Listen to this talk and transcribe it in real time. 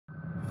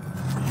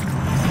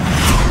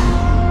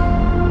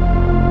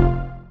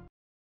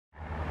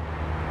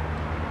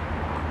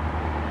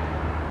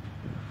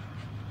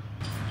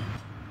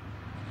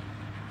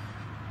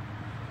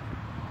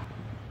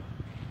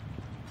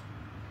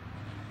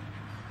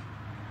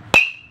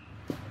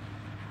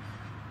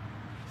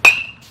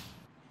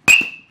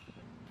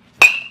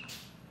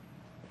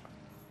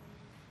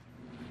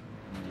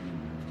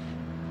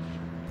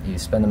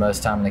spend the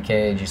most time in the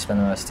cage, you spend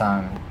the most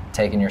time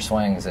taking your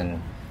swings,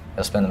 and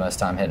you'll spend the most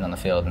time hitting on the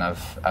field, and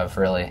I've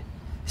really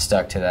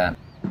stuck to that.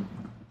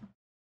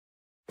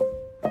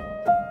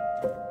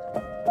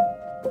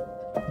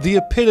 The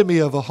epitome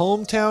of a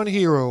hometown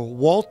hero,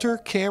 Walter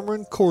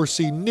Cameron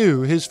Coursey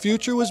knew his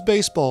future was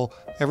baseball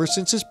ever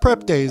since his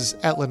prep days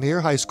at Lanier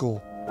High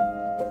School.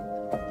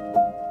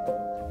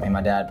 Me and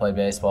my dad played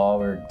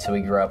baseball, so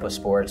we grew up with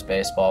sports,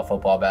 baseball,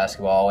 football,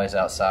 basketball, always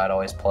outside,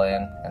 always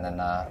playing, and then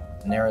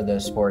narrowed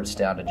those sports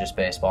down to just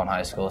baseball in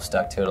high school,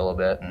 stuck to it a little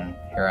bit, and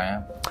here I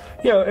am.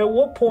 Yeah, at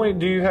what point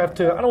do you have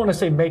to, I don't want to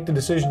say make the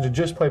decision to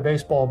just play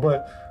baseball,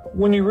 but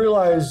when you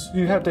realize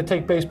you have to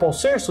take baseball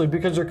seriously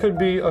because there could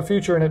be a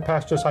future in it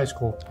past just high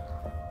school?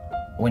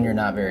 When you're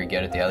not very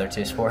good at the other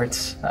two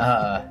sports.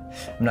 I'm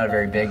not a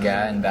very big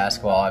guy, and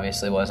basketball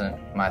obviously wasn't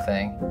my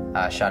thing.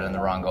 I shot it in the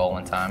wrong goal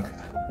one time.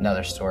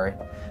 Another story.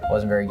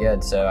 Wasn't very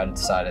good, so I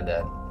decided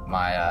that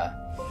my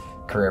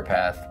career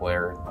path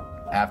where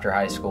after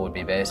high school would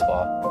be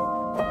baseball.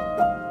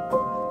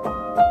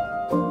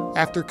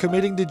 After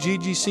committing to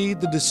GGC,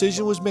 the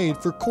decision was made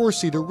for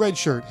Coursey to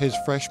redshirt his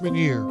freshman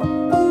year.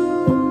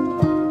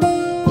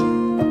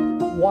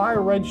 Why a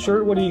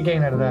redshirt? What do you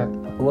gain out of that?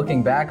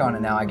 Looking back on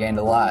it now, I gained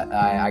a lot.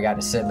 I got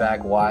to sit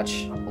back,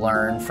 watch,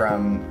 learn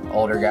from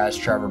older guys,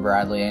 Trevor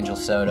Bradley, Angel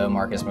Soto,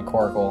 Marcus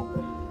McCorkle,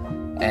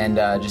 and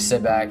just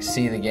sit back,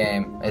 see the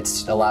game.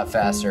 It's a lot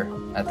faster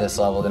at this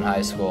level than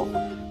high school.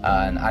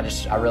 And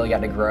I really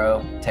got to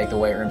grow, take the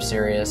weight room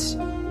serious,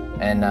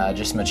 and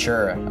just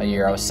mature a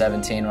year. I was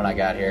 17 when I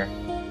got here,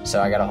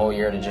 so I got a whole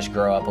year to just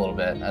grow up a little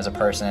bit as a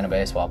person and a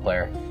baseball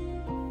player.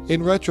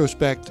 In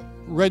retrospect,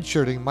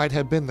 redshirting might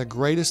have been the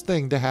greatest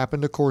thing to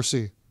happen to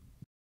Coursey.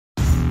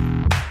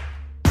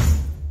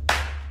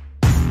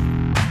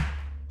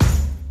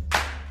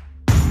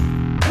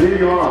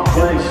 Leading off,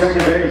 playing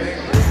second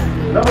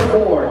base, number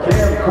 4,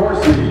 Cam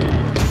Coursey.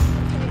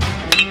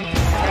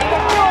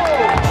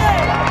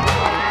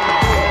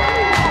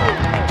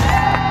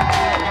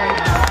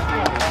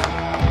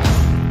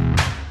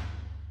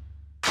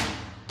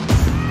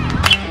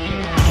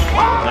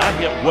 Not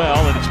hit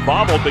well, and it's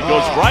bobbled, but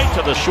goes right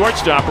to the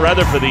shortstop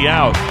rather for the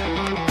out.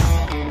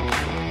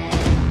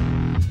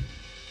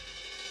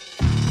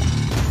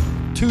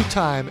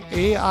 Two-time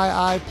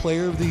AII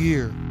Player of the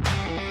Year.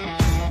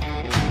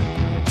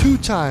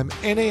 Two-time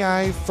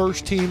NAI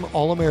First-Team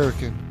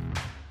All-American.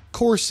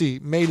 Coursey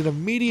made an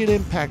immediate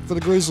impact for the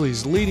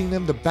Grizzlies, leading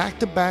them to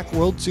back-to-back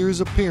World Series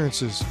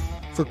appearances.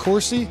 For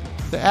Coursey,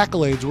 the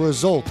accolades were a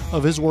result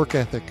of his work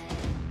ethic.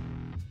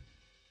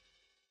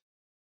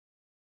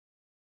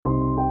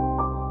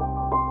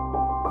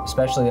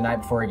 Especially the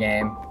night before a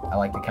game, I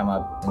like to come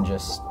up and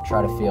just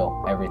try to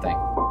feel everything.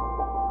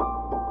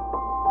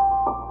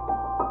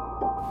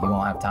 You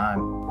won't have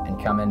time,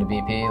 and come into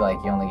BP like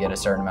you only get a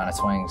certain amount of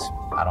swings.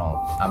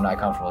 I'm not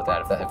comfortable with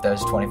that. If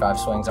those 25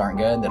 swings aren't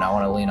good, then I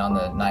want to lean on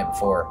the night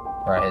before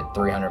where I hit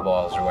 300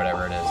 balls or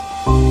whatever it is.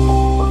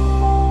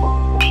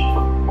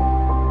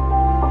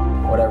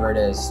 Whatever it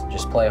is,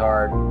 just play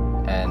hard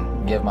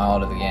and give my all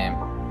to the game,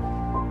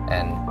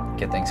 and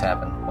good things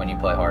happen when you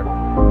play hard.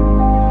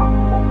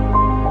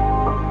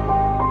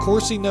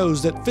 Coursey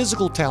knows that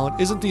physical talent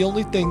isn't the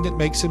only thing that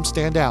makes him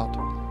stand out.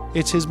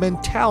 It's his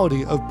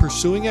mentality of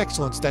pursuing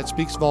excellence that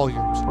speaks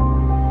volumes.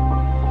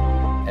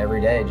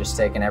 Every day, just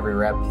taking every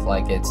rep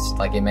like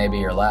it may be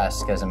your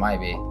last, because it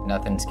might be.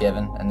 Nothing's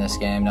given in this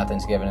game,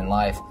 nothing's given in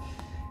life.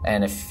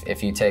 And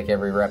if you take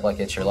every rep like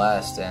it's your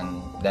last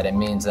and that it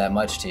means that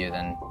much to you,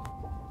 then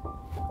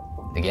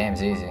the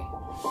game's easy.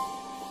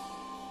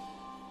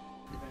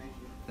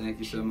 Thank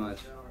you so much.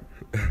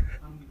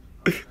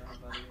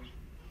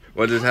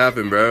 What just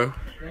happened, bro?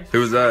 Who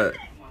was that?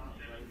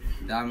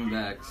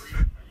 Diamondbacks.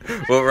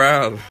 What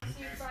round?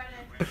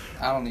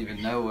 I don't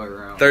even know what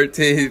round.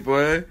 13th,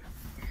 boy.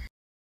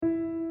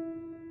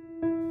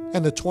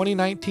 In the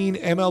 2019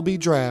 MLB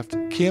Draft,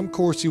 Cam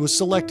Coursey was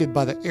selected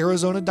by the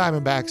Arizona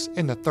Diamondbacks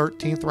in the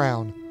 13th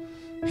round.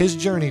 His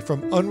journey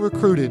from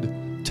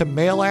unrecruited to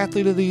Male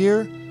Athlete of the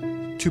Year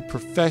to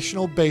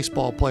professional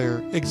baseball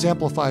player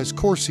exemplifies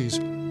Coursey's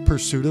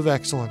pursuit of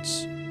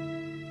excellence.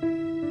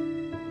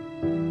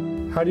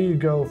 How do you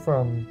go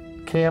from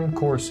Cam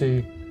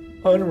Coursey,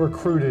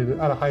 unrecruited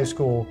out of high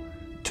school,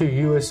 to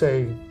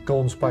USA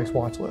Golden Spikes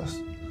watch list?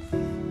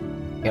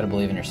 You gotta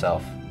believe in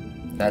yourself.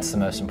 That's the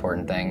most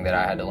important thing that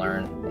I had to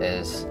learn,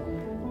 is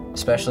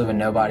especially when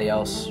nobody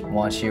else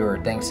wants you or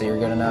thinks that you're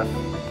good enough,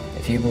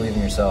 if you believe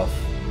in yourself,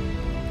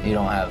 you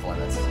don't have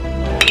limits.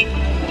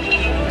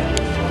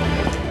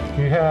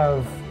 You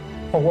have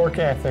a work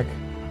ethic,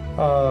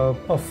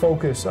 a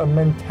focus, a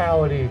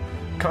mentality,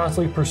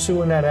 constantly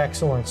pursuing that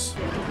excellence.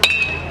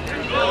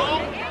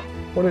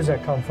 Where does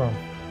that come from?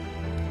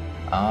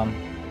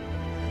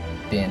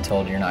 Being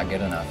told you're not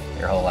good enough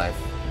your whole life.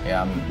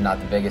 Yeah, I'm not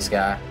the biggest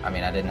guy. I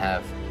mean, I didn't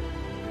have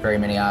very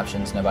many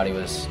options. Nobody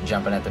was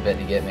jumping at the bit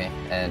to get me,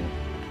 and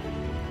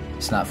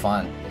it's not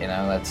fun, you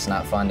know? That's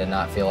not fun to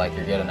not feel like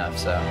you're good enough,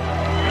 so.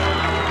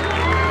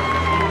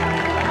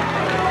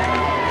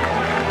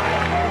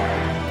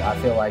 I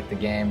feel like the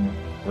game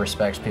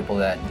respects people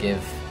that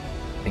give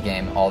the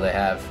game all they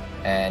have,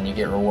 and you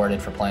get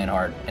rewarded for playing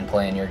hard and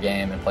playing your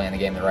game and playing the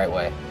game the right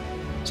way.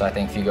 So I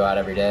think if you go out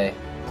every day,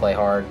 play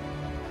hard,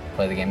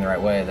 play the game the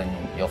right way,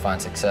 then you'll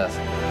find success.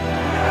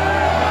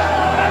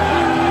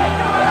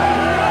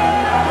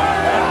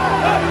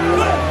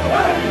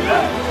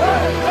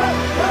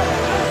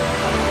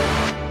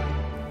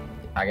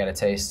 I got a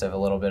taste of a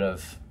little bit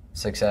of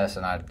success,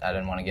 and I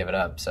didn't want to give it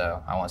up,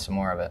 so I want some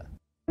more of it.